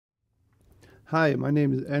Hi, my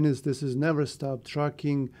name is Enis. This is Never Stop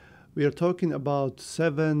Trucking. We are talking about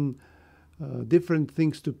seven different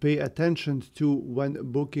things to pay attention to when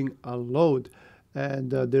booking a load. And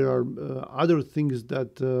there are other things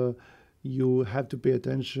that you have to pay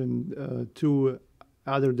attention to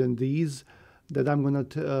other than these that I'm going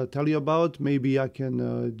to tell you about. Maybe I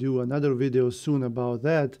can do another video soon about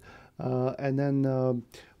that. And then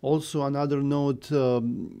also another note, all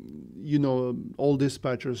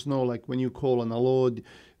dispatchers know, like when you call on a load,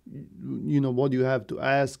 you know what you have to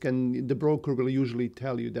ask, and the broker will usually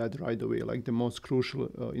tell you that right away, like the most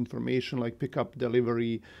crucial information, like pickup,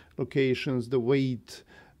 delivery, locations, the weight,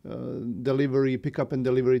 delivery, pickup and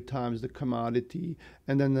delivery times, the commodity,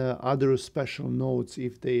 and then other special notes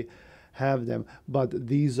if they have them. But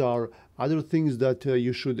these are other things that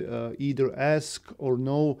you should either ask or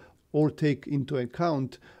know or take into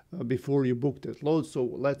account before you book that load. So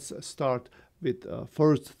let's start with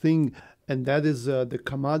first thing, and that is the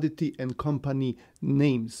commodity and company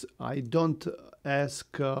names. I don't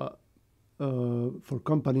ask for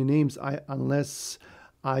company names unless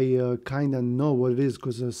I kind of know what it is,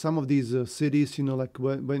 because some of these cities, like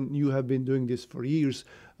when you have been doing this for years,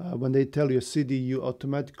 when they tell you a city, you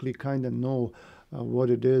automatically kind of know what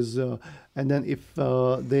it is. And then if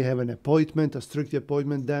they have an appointment, a strict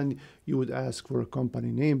appointment, then you would ask for a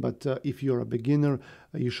company name. But if you're a beginner,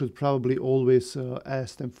 you should probably always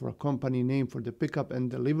ask them for a company name for the pickup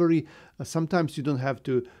and delivery. Sometimes you don't have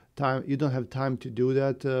time to do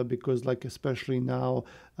that because, like, especially now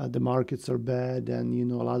the markets are bad,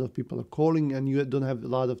 and a lot of people are calling, and you don't have a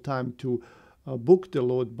lot of time to book the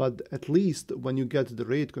load. But at least when you get the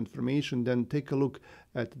rate confirmation, then take a look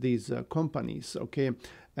at these companies, okay?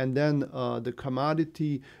 And then the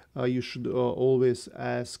commodity, you should always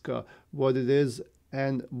ask what it is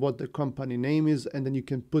and what the company name is, and then you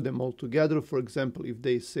can put them all together. For example, if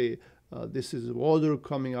they say this is water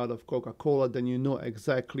coming out of Coca-Cola, then you know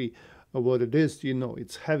exactly what it is.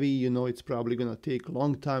 It's heavy, it's probably going to take a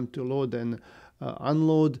long time to load and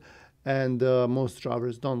unload, and most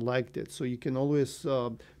drivers don't like that. So you can always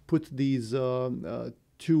put these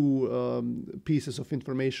two pieces of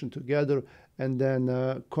information together, and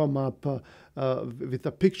then come up with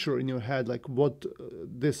a picture in your head, like what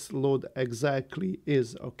this load exactly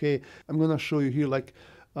is, okay? I'm going to show you here, like,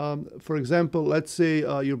 for example, let's say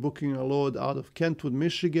you're booking a load out of Kentwood,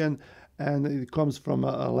 Michigan, and it comes from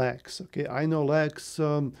Lax, okay? I know Lax.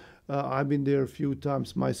 I've been there a few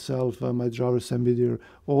times myself. My drivers send me there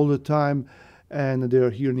all the time, and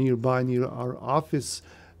they're here nearby, near our office.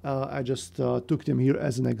 I just took them here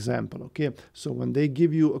as an example, okay? So when they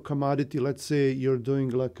give you a commodity, let's say you're doing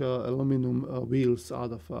like aluminum wheels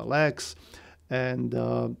out of Lax, and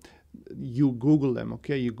you Google them,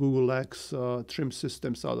 okay? You Google Lax trim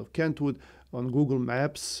systems out of Kentwood on Google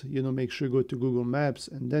Maps. Make sure you go to Google Maps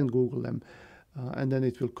and then Google them. And then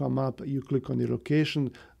it will come up. You click on the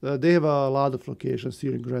location. They have a lot of locations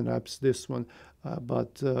here in Grand Rapids, this one.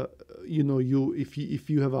 But if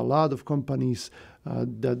you have a lot of companies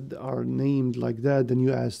that are named like that, then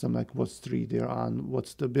you ask them, like, what street they're on,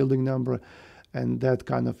 what's the building number, and that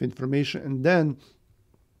kind of information. And then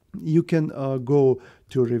you can go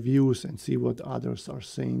to reviews and see what others are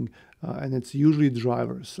saying. And it's usually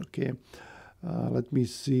drivers, okay? Let me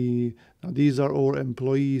see. Now, these are all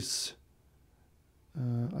employees.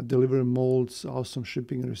 Delivery molds, awesome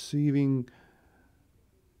shipping and receiving.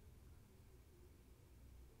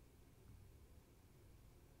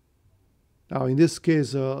 Now, in this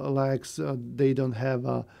case, Lax, they don't have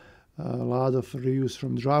a lot of reviews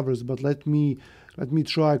from drivers, but let me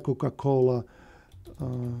try Coca-Cola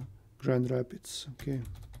Grand Rapids, okay?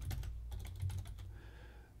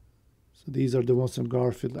 So these are the ones on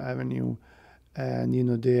Garfield Avenue,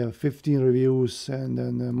 and they have 15 reviews, and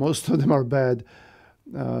then most of them are bad.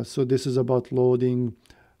 So this is about loading,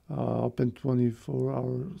 open 24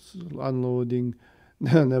 hours, unloading,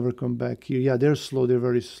 never come back here. Yeah, they're slow, they're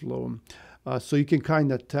very slow. So you can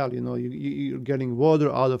kind of tell, you're getting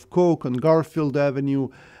water out of Coke on Garfield Avenue,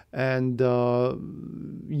 and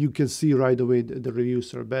you can see right away the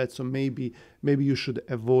reviews are bad. So maybe you should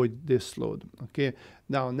avoid this load, okay?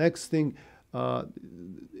 Now, next thing,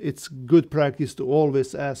 it's good practice to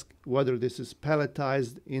always ask whether this is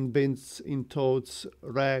palletized, in bins, in totes,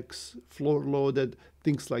 racks, floor loaded,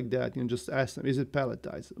 things like that. Just ask them, is it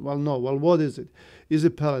palletized? Well, no. Well, what is it? Is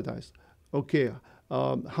it palletized? Okay.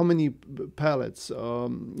 How many pallets?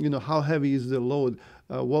 How heavy is the load?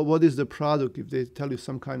 What is the product? If they tell you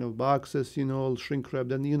some kind of boxes, shrink wrap,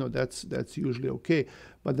 then that's usually okay.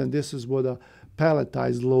 But then this is what a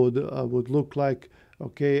palletized load would look like.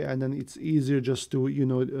 Okay, and then it's easier just to,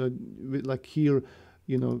 like here,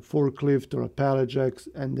 forklift or a pallet jack,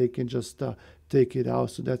 and they can just take it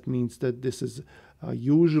out. So that means that this is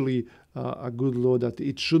usually a good load, that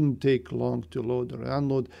it shouldn't take long to load or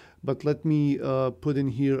unload. But let me put in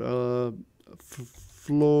here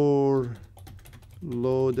floor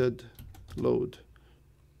loaded load.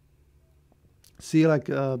 See, like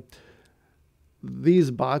these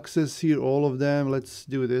boxes here, all of them. Let's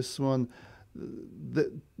do this one.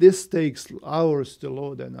 This takes hours to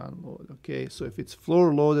load and unload. Okay, so if it's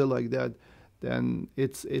floor loaded like that, then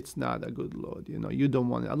it's not a good load. You don't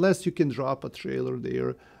want it unless you can drop a trailer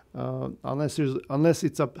there. Unless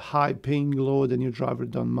it's a high paying load and your driver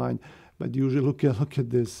don't mind. But usually look at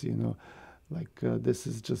this. This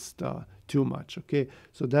is just too much. Okay,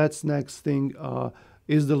 so that's next thing.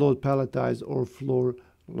 Is the load palletized or floor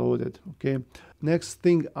loaded? Okay. Next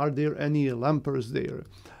thing, are there any lumpers there?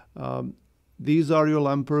 These are your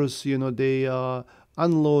lumpers. They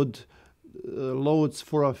unload loads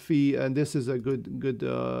for a fee, and this is a good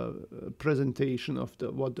presentation of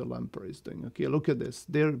what the lumper is doing. Okay, look at this.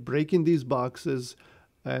 They're breaking these boxes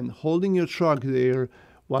and holding your truck there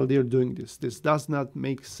while they're doing this. This does not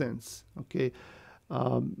make sense. Okay.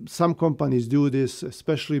 Some companies do this,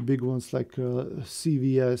 especially big ones like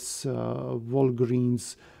CVS,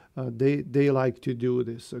 Walgreens. They like to do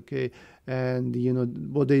this, okay? And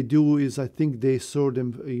what they do is, I think they store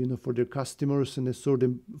them for their customers, and they store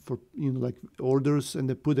them for like orders, and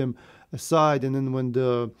they put them aside, and then when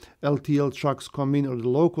the LTL trucks come in or the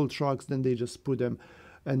local trucks, then they just put them,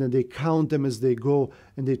 and then they count them as they go,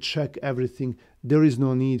 and they check everything. There is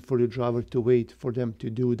no need for the driver to wait for them to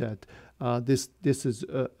do that. This is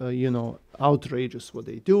outrageous what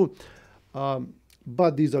they do.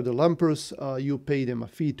 But these are the lumpers. You pay them a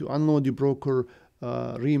fee to unload. Your broker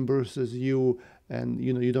reimburses you, and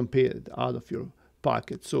you don't pay it out of your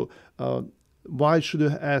pocket. So why should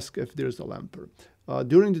I ask if there's a lumper?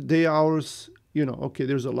 During the day hours, okay,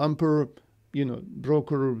 there's a lumper.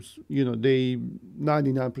 Brokers, they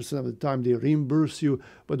 99% of the time they reimburse you.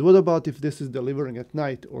 But what about if this is delivering at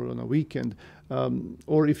night or on a weekend,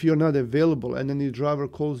 or if you're not available, and then the driver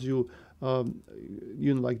calls you,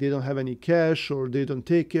 like they don't have any cash, or they don't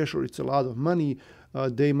take cash, or it's a lot of money,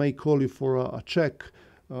 they may call you for a check,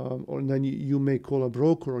 or then you may call a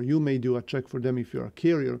broker, or you may do a check for them if you're a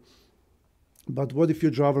carrier. But what if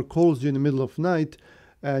your driver calls you in the middle of night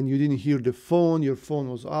and you didn't hear the phone, your phone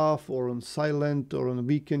was off or on silent, or on a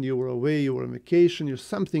weekend you were away, you were on vacation, or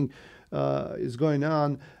something is going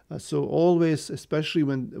on. So always, especially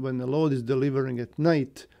when the load is delivering at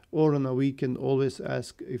night or on a weekend, always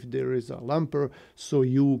ask if there is a lumper, so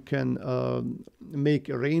you can make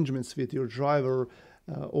arrangements with your driver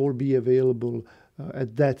or be available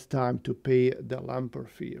at that time to pay the lumper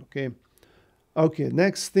fee. Okay,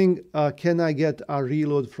 next thing, can I get a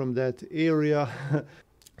reload from that area?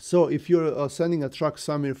 So if you're sending a truck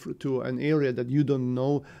somewhere to an area that you don't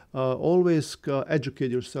know, always educate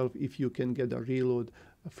yourself if you can get a reload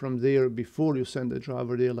from there before you send the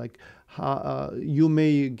driver there. Like you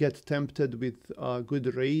may get tempted with a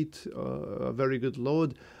good rate, a very good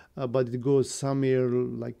load, but it goes somewhere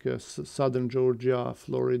like southern Georgia,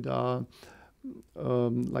 Florida,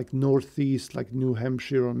 like northeast, like New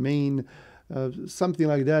Hampshire or Maine. Something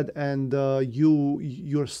like that, and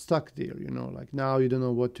you're stuck there, like now you don't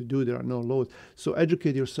know what to do. There are no loads. So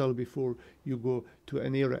educate yourself before you go to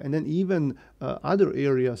an area, and then even other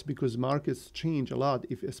areas, because markets change a lot.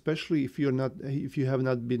 Especially if you have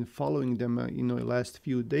not been following them, the last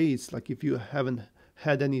few days, like if you haven't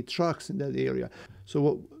had any trucks in that area.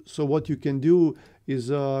 So what you can do is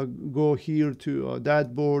go here to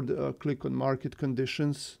that board, click on market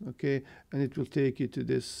conditions, okay, and it will take you to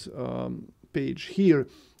this page here,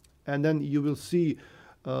 and then you will see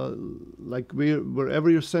like wherever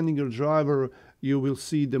you're sending your driver, you will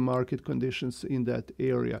see the market conditions in that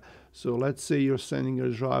area. So let's say you're sending your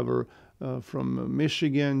driver from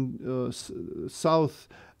Michigan south,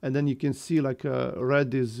 and then you can see like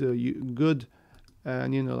red is good,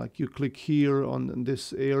 and like you click here on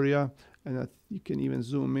this area, and you can even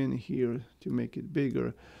zoom in here to make it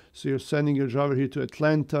bigger. So you're sending your driver here to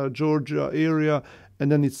Atlanta, Georgia area,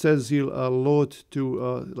 and then it says here load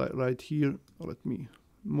to like right here. Let me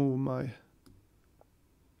move my.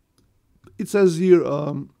 It says here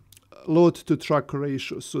load to truck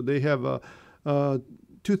ratio. So they have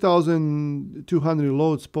 2,200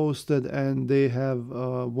 loads posted, and they have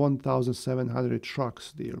 1,700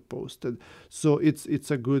 trucks there posted. So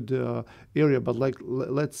it's a good area. But like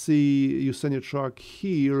let's see, you send your truck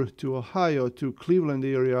here to Ohio, to Cleveland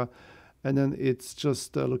area, and then it's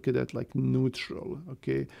just look at that, like neutral.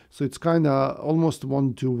 Okay, so it's kind of almost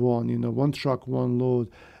 1-to-1. One truck, one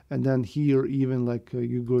load. And then here, even like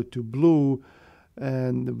you go to blue,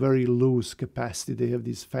 and very loose capacity. They have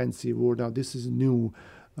this fancy word. Now this is new.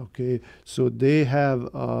 Okay, so they have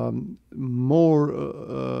more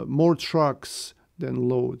trucks than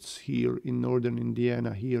loads here in northern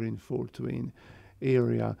Indiana, here in Fort Wayne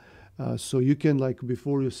area. So you can, like,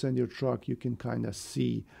 before you send your truck, you can kind of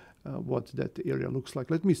see what that area looks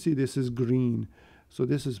like. Let me see. This is green, so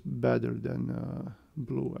this is better than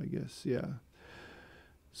blue, I guess. Yeah.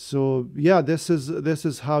 So yeah, this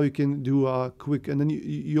is how you can do a quick, and then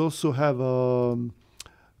you also have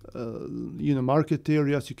market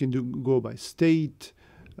areas. You can go by state.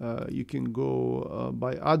 You can go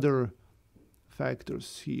by other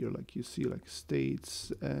factors here, like you see, like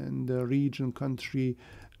states and region, country,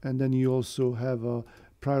 and then you also have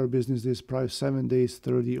prior business days, prior 7 days,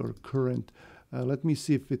 30, or current. Let me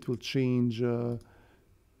see if it will change.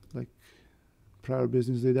 Like prior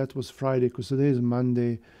business day, that was Friday, because today is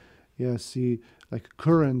Monday. Yeah, see, like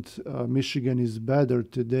current Michigan is better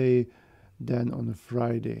today than on a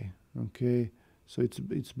Friday. Okay, so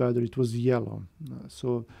it's better. It was yellow.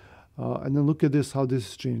 And then look at this, how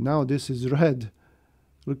this changed. Now this is red.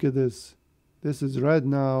 Look at this. This is red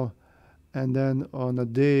now, and then on a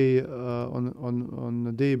day on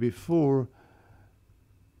the day before,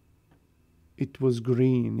 it was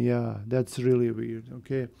green. Yeah, that's really weird.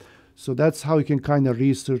 Okay, so that's how you can kind of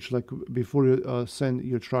research, like before you send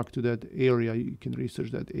your truck to that area, you can research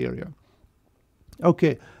that area.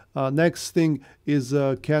 Okay, next thing is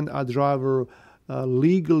can a driver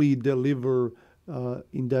legally deliver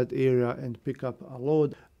in that area and pick up a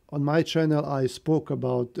load? On my channel, I spoke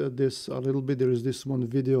about this a little bit. There is this one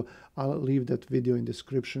video. I'll leave that video in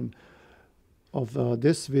description of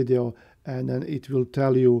this video, and then it will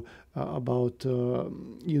tell you about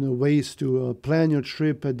ways to plan your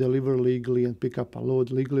trip, deliver legally, and pick up a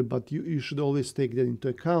load legally. But you should always take that into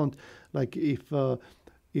account. Like if the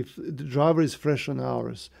driver is fresh on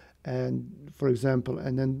hours, and for example,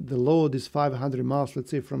 and then the load is 500 miles,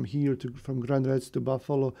 let's say from Grand Rapids to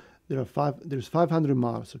Buffalo, there's 500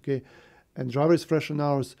 miles, okay, and driver is fresh on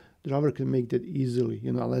hours, driver can make that easily,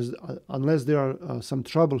 unless there are some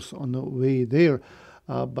troubles on the way there,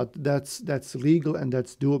 but that's legal and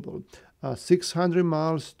that's doable. 600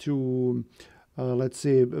 miles to let's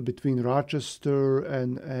say between Rochester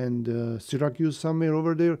and Syracuse, somewhere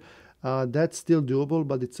over there, that's still doable,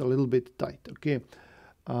 but it's a little bit tight. Okay,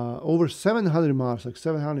 over 700 miles, like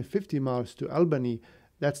 750 miles to Albany,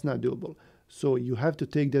 that's not doable. So you have to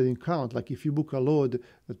take that in account. Like if you book a load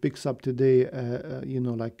that picks up today,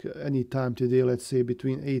 like any time today, let's say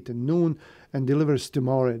between 8 and noon, and delivers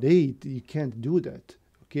tomorrow at 8, you can't do that.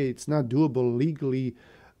 Okay, it's not doable legally.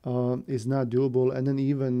 Is not doable, and then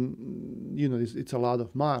even it's a lot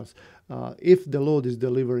of miles. If the load is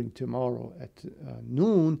delivering tomorrow at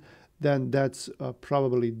noon, then that's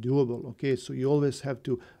probably doable. Okay, so you always have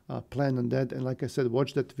to plan on that, and like I said,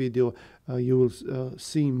 watch that video. You will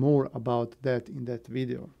see more about that in that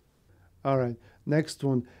video. All right, next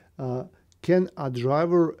one. Can a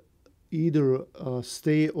driver either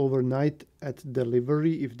stay overnight at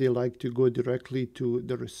delivery if they like to go directly to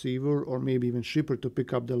the receiver or maybe even shipper to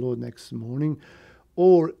pick up the load next morning,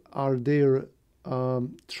 or are there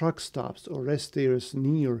truck stops or rest areas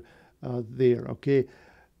near there? Okay,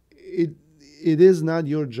 it is not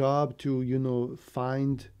your job to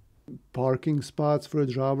find parking spots for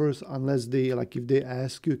drivers unless if they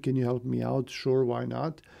ask you, can you help me out? Sure, why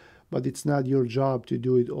not? But it's not your job to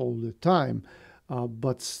do it all the time.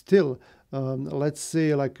 But still, let's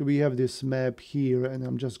say like we have this map here, and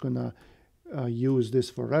I'm just gonna use this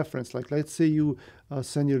for reference. Like let's say you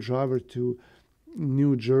send your driver to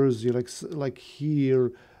New Jersey, like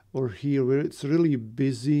here or here, where it's really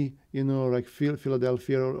busy, like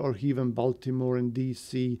Philadelphia or even Baltimore and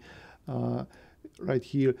DC, right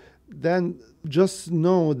here. Then just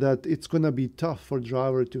know that it's gonna be tough for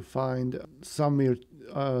driver to find somewhere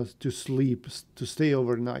to sleep, to stay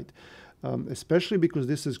overnight. Especially because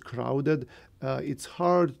this is crowded. It's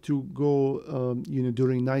hard to go,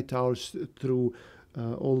 during night hours through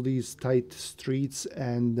all these tight streets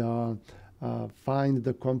and find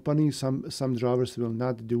the company. Some drivers will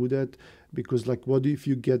not do that because, like, what if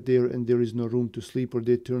you get there and there is no room to sleep, or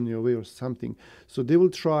they turn you away or something? So they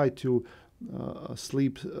will try to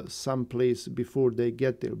sleep someplace before they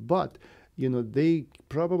get there. But they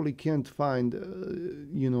probably can't find,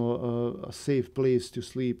 a safe place to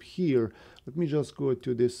sleep here. Let me just go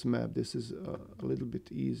to this map. This is a little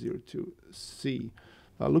bit easier to see.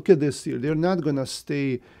 Look at this here. They're not going to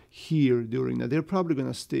stay here during that. They're probably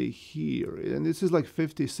going to stay here. And this is like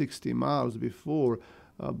 50, 60 miles before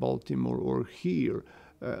Baltimore or here.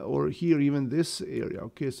 or here, even this area.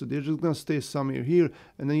 Okay, so they're just gonna stay somewhere here,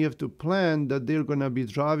 and then you have to plan that they're gonna be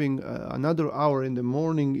driving another hour in the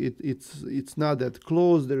morning. It's not that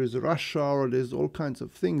close. There is a rush hour. There's all kinds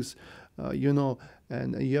of things, you know,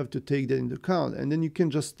 and you have to take that into account. And then you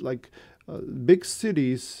can just like big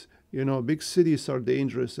cities. You know, big cities are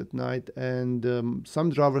dangerous at night, and some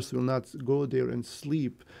drivers will not go there and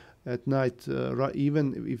sleep at night,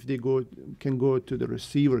 even if they can go to the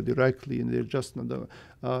receiver directly, and they're just not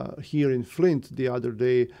here in Flint the other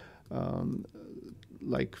day.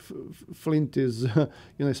 Like Flint is, you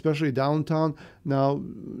know, especially downtown. Now,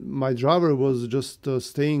 my driver was just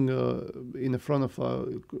staying in the front of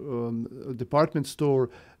a department store,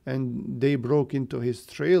 and they broke into his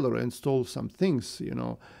trailer and stole some things, you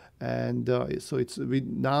know, and so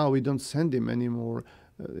now we don't send him anymore.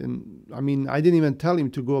 And I mean, I didn't even tell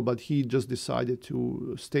him to go, but he just decided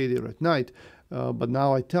to stay there at night. But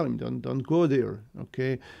now I tell him, don't go there.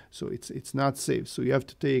 Okay, so it's not safe. So you have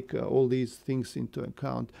to take all these things into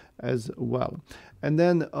account as well. And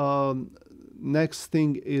then next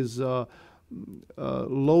thing is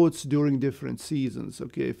loads during different seasons.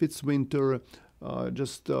 Okay, if it's winter,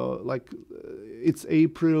 just like it's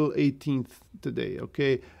April 18th today.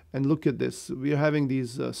 Okay, and look at this. We are having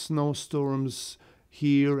these snowstorms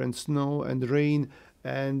here, and snow and rain,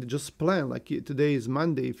 and just plan like today is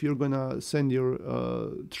Monday. If you're gonna send your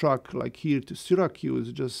truck like here to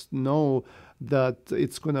Syracuse, just know that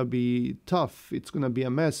it's gonna be tough. It's gonna be a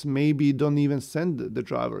mess. Maybe don't even send the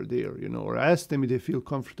driver there, you know, or ask them if they feel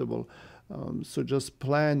comfortable. So just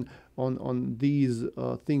plan on these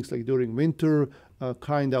things like during winter.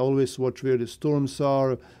 Kind of always watch where the storms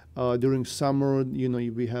are. During summer, you know,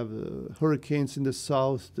 we have hurricanes in the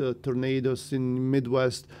south, tornadoes in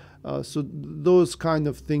Midwest. So those kind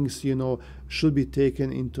of things, you know, should be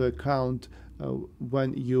taken into account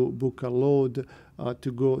when you book a load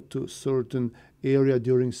to go to certain area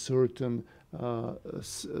during certain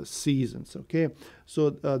seasons. Okay, so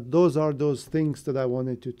those are those things that I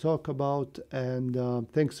wanted to talk about, and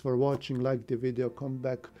thanks for watching. Like the video, come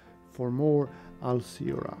back for more. I'll see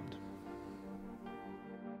you around.